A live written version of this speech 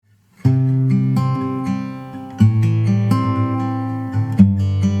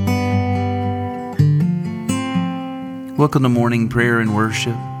Welcome to morning prayer and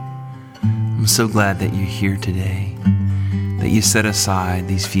worship. I'm so glad that you're here today, that you set aside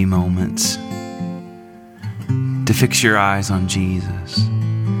these few moments to fix your eyes on Jesus,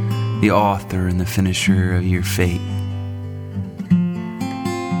 the author and the finisher of your faith.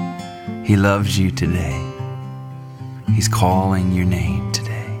 He loves you today. He's calling your name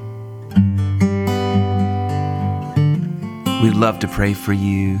today. We'd love to pray for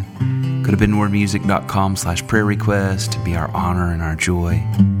you. Go to benwardmusic.com/prayer request to be our honor and our joy.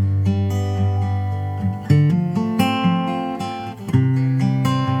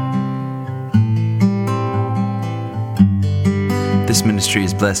 If this ministry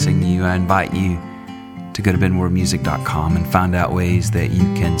is blessing you, I invite you to go to benwardmusic.com and find out ways that you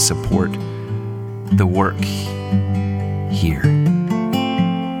can support the work here.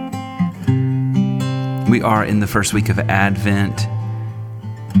 We are in the first week of Advent.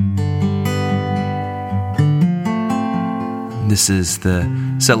 This is the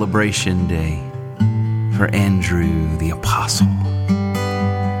celebration day for Andrew the Apostle.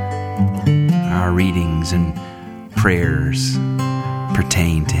 Our readings and prayers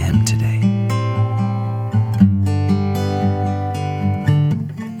pertain to him today.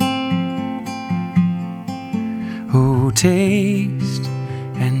 Oh, taste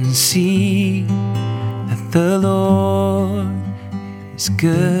and see that the Lord is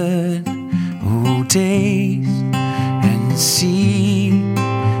good. Oh, taste and see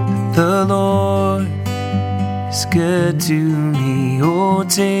that the Lord is good to me. Oh,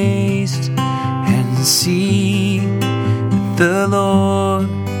 taste and see that the Lord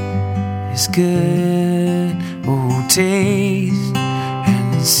is good. Oh, taste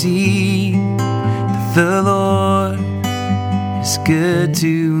and see that the Lord is good to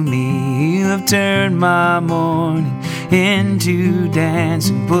me. You have turned my mourning into dance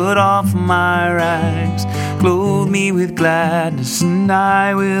and put off my rags. Clothe me with gladness and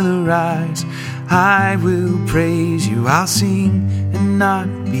I will arise. I will praise you. I'll sing and not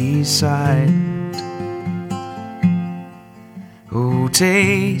be silent. Oh,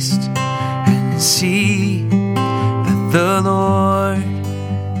 taste and see that the Lord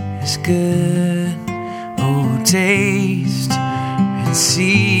is good. Oh, taste and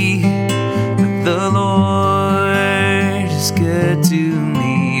see that the Lord is good to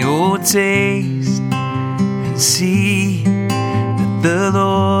me. Oh, taste and see that the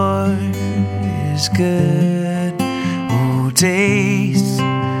Lord is good. Oh, taste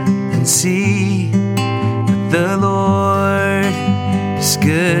and see that the Lord is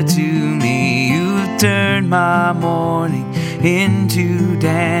good to me. You've turned my mourning into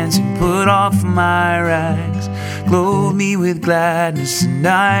dance and put off my rags. Clothe me with gladness and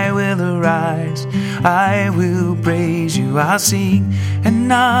I will arise. I will praise you. I'll sing and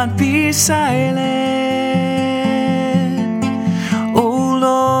not be silent. Oh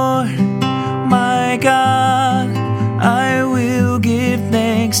Lord, my God, I will give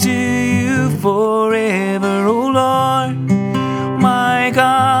thanks to you forever. Oh Lord, my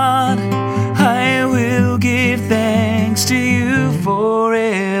God, I will give thanks to you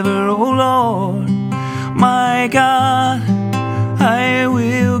forever. Oh Lord, my God, I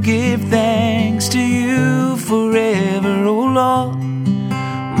will give thanks to you forever. Oh Lord,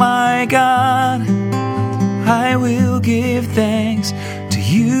 my God, I will give thanks to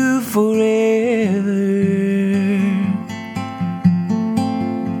you forever.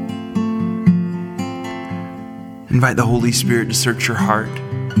 Invite the Holy Spirit to search your heart.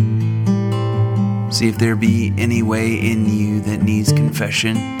 See if there be any way in you that needs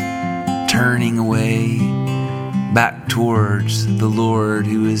confession, turning away back towards the Lord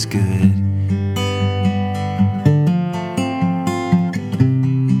who is good.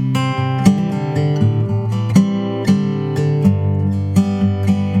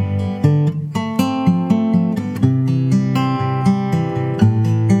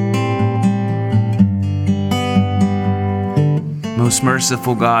 Most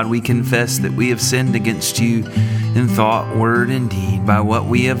merciful God, we confess that we have sinned against you in thought, word, and deed, by what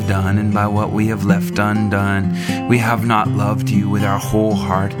we have done and by what we have left undone. We have not loved you with our whole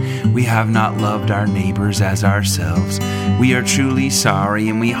heart. We have not loved our neighbors as ourselves. We are truly sorry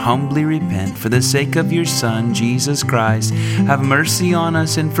and we humbly repent for the sake of your Son, Jesus Christ. Have mercy on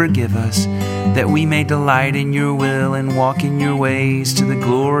us and forgive us, that we may delight in your will and walk in your ways to the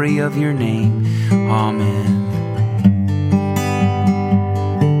glory of your name. Amen.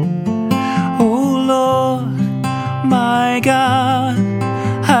 My God,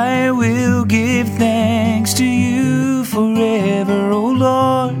 I will give thanks to you forever. Oh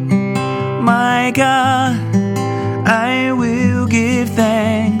Lord, my God, I will give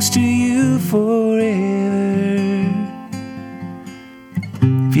thanks to you forever.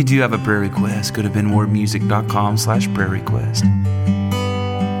 do have a prayer request, go to benwardmusic.com/prayer request.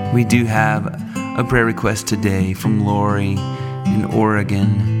 We do have a prayer request today from Lori in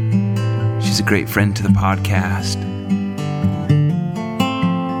Oregon. She's a great friend to the podcast.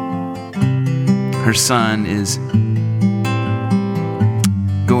 Her son is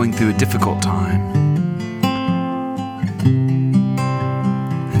going through a difficult time.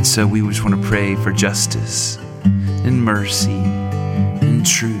 And so we just want to pray for justice and mercy and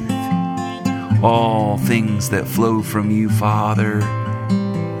truth. All things that flow from you, Father.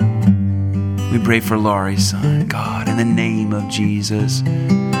 We pray for Laurie's son, God, in the name of Jesus.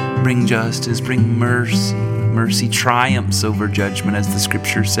 Bring justice, bring mercy. Mercy triumphs over judgment, as the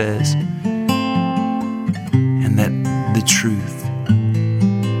scripture says. And that the truth,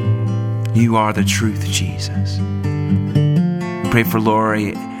 you are the truth, Jesus. Pray for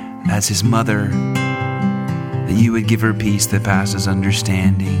Laurie as his mother, that you would give her peace that passes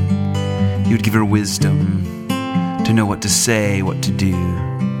understanding. You would give her wisdom to know what to say, what to do,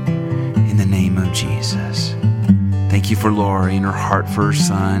 in the name of Jesus. Thank you for Laurie and her heart for her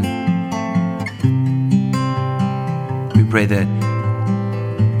son. We pray that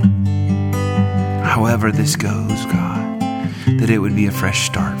however this goes, God, that it would be a fresh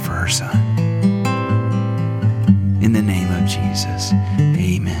start for her son. In the name of Jesus,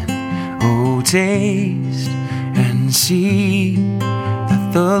 amen. Oh, taste and see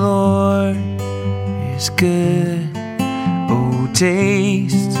that the Lord is good. Oh,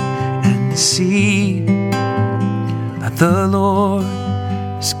 taste and see that the Lord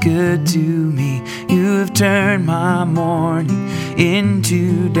is good to me. You have turned my mourning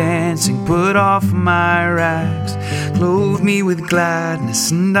into dancing, put off my rags, clothe me with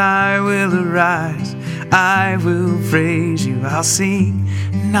gladness, and I will arise. I will praise you, I'll sing,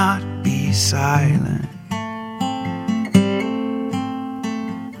 not be silent.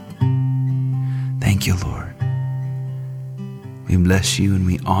 Thank you, Lord. We bless you and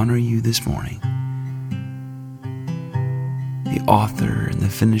we honor you this morning, the author and the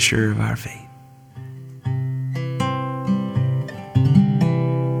finisher of our faith.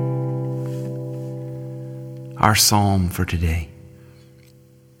 Our psalm for today,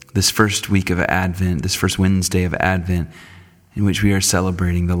 this first week of Advent, this first Wednesday of Advent, in which we are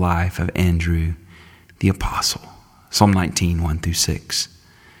celebrating the life of Andrew the Apostle. Psalm 19, 1-6.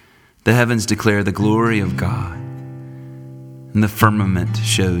 The heavens declare the glory of God, and the firmament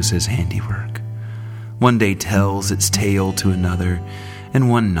shows his handiwork. One day tells its tale to another, and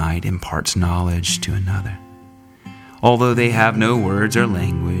one night imparts knowledge to another. Although they have no words or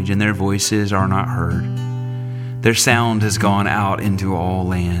language, and their voices are not heard, their sound has gone out into all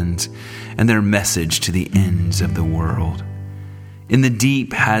lands, and their message to the ends of the world. In the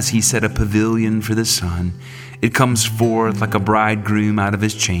deep has he set a pavilion for the sun. It comes forth like a bridegroom out of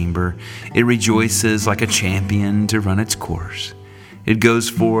his chamber. It rejoices like a champion to run its course. It goes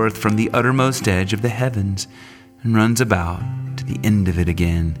forth from the uttermost edge of the heavens and runs about to the end of it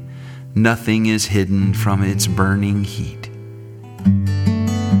again. Nothing is hidden from its burning heat.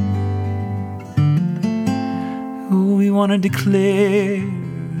 Oh, we want to declare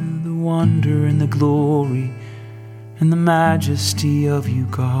the wonder and the glory and the majesty of you,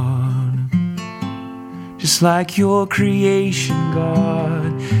 God. Just like your creation,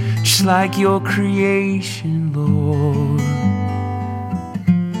 God. Just like your creation, Lord.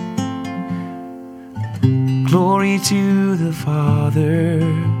 Glory to the Father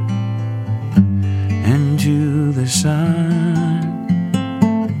and to the Son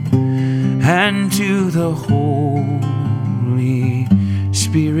and to the Holy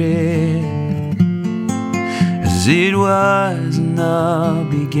Spirit, as it was in the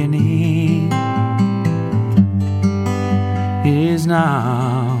beginning, is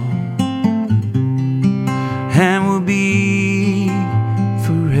now, and will be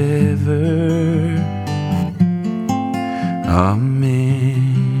forever.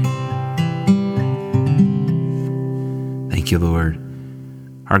 Amen. Thank you, Lord.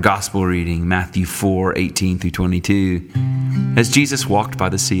 Our gospel reading, Matthew 4:18-22. As Jesus walked by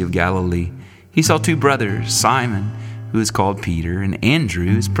the Sea of Galilee, he saw two brothers, Simon, who is called Peter, and Andrew,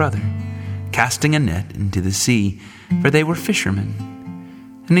 his brother, casting a net into the sea, for they were fishermen.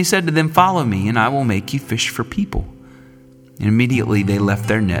 And he said to them, "Follow me, and I will make you fish for people." And immediately they left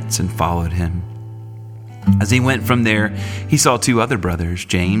their nets and followed him. As he went from there, he saw two other brothers,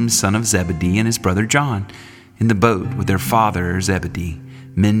 James, son of Zebedee, and his brother John, in the boat with their father Zebedee,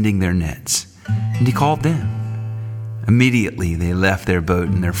 mending their nets. And he called them. Immediately they left their boat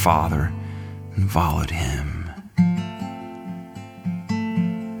and their father and followed him.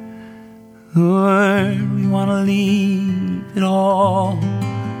 Lord, we want to leave it all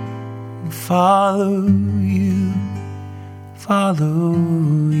follow you, follow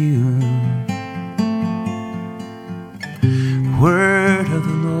you. Word of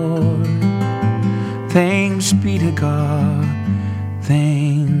the Lord. Thanks be to God,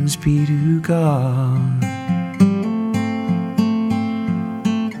 thanks be to God.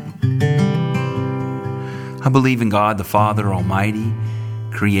 I believe in God the Father Almighty,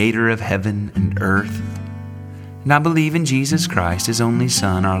 creator of heaven and earth. And I believe in Jesus Christ, his only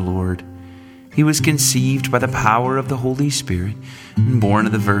Son, our Lord. He was conceived by the power of the Holy Spirit and born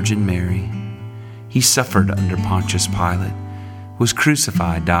of the Virgin Mary. He suffered under Pontius Pilate, was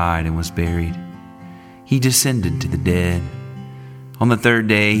crucified, died, and was buried. He descended to the dead. On the third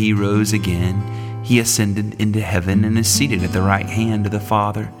day he rose again. He ascended into heaven and is seated at the right hand of the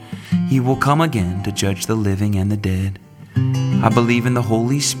Father. He will come again to judge the living and the dead. I believe in the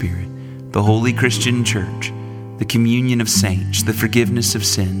Holy Spirit, the holy Christian Church, the communion of saints, the forgiveness of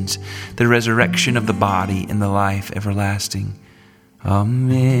sins, the resurrection of the body, and the life everlasting.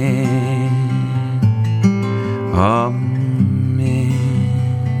 Amen. Amen.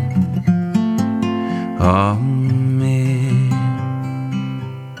 Amen.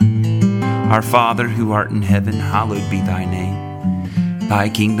 Our Father who art in heaven, hallowed be thy name. Thy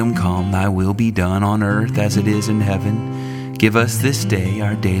kingdom come, thy will be done on earth as it is in heaven. Give us this day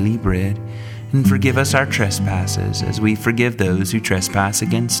our daily bread, and forgive us our trespasses as we forgive those who trespass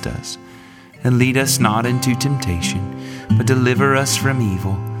against us. And lead us not into temptation, but deliver us from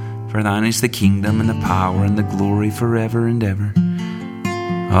evil. For thine is the kingdom and the power and the glory forever and ever.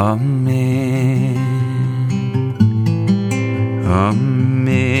 Amen.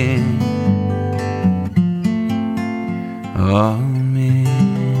 Amen. Amen.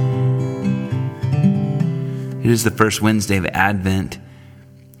 It is the first Wednesday of Advent.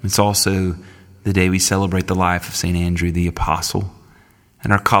 It's also the day we celebrate the life of St. Andrew the Apostle.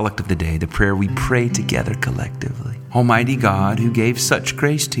 And our collect of the day, the prayer we pray together collectively. Almighty God, who gave such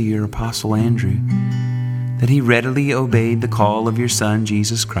grace to your Apostle Andrew, that he readily obeyed the call of your Son,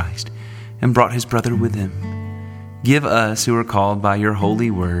 Jesus Christ, and brought his brother with him. Give us, who are called by your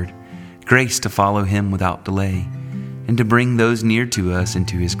holy word, grace to follow him without delay, and to bring those near to us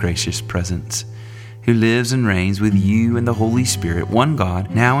into his gracious presence, who lives and reigns with you and the Holy Spirit, one God,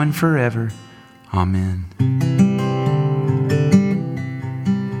 now and forever. Amen.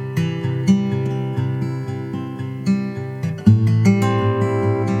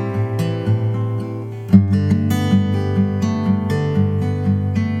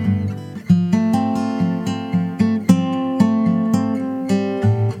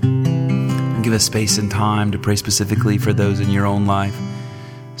 Give us space and time to pray specifically for those in your own life.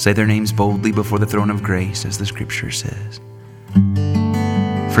 Say their names boldly before the throne of grace, as the scripture says.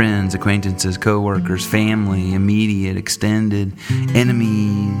 Friends, acquaintances, co-workers, family, immediate, extended,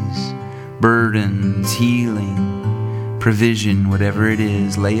 enemies, burdens, healing, provision, whatever it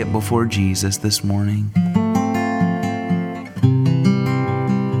is, lay it before Jesus this morning.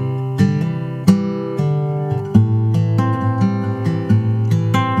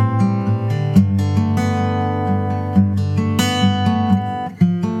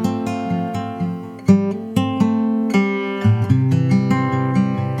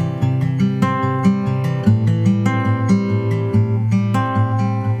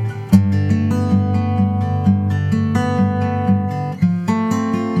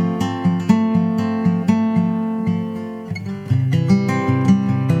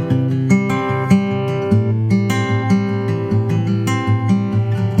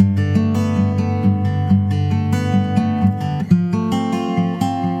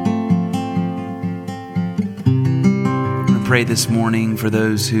 Pray this morning for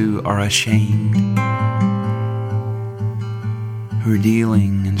those who are ashamed, who are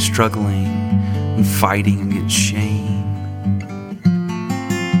dealing and struggling and fighting against shame.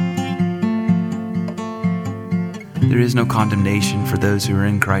 There is no condemnation for those who are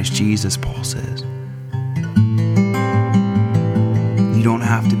in Christ Jesus, Paul says. You don't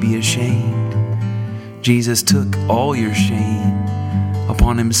have to be ashamed. Jesus took all your shame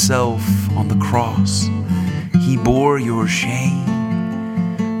upon himself on the cross. He bore your shame.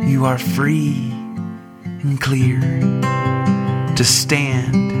 You are free and clear to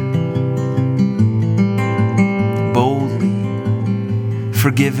stand boldly,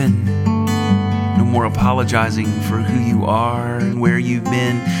 forgiven, no more apologizing for who you are and where you've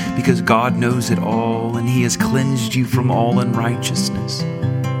been, because God knows it all and he has cleansed you from all unrighteousness.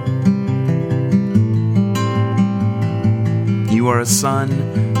 You are a son,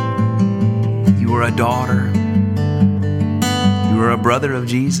 you are a daughter, you are a brother of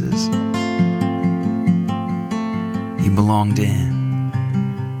Jesus. You belong to him.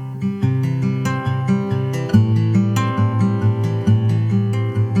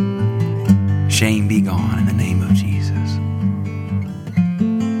 Shame be gone in the name of Jesus.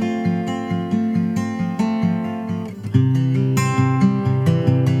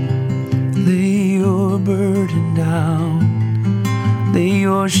 Lay your burden down, lay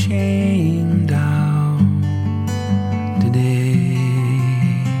your shame down today.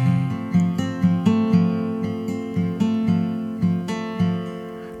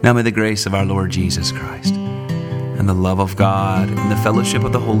 Now may the grace of our Lord Jesus Christ and the love of God and the fellowship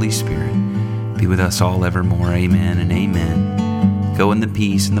of the Holy Spirit be with us all evermore. Amen and amen. Go in the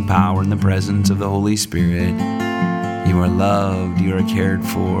peace and the power and the presence of the Holy Spirit. You are loved. You are cared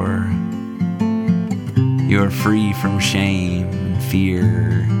for. You are free from shame and fear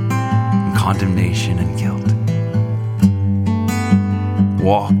and condemnation and guilt.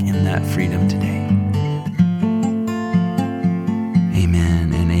 Walk in that freedom today.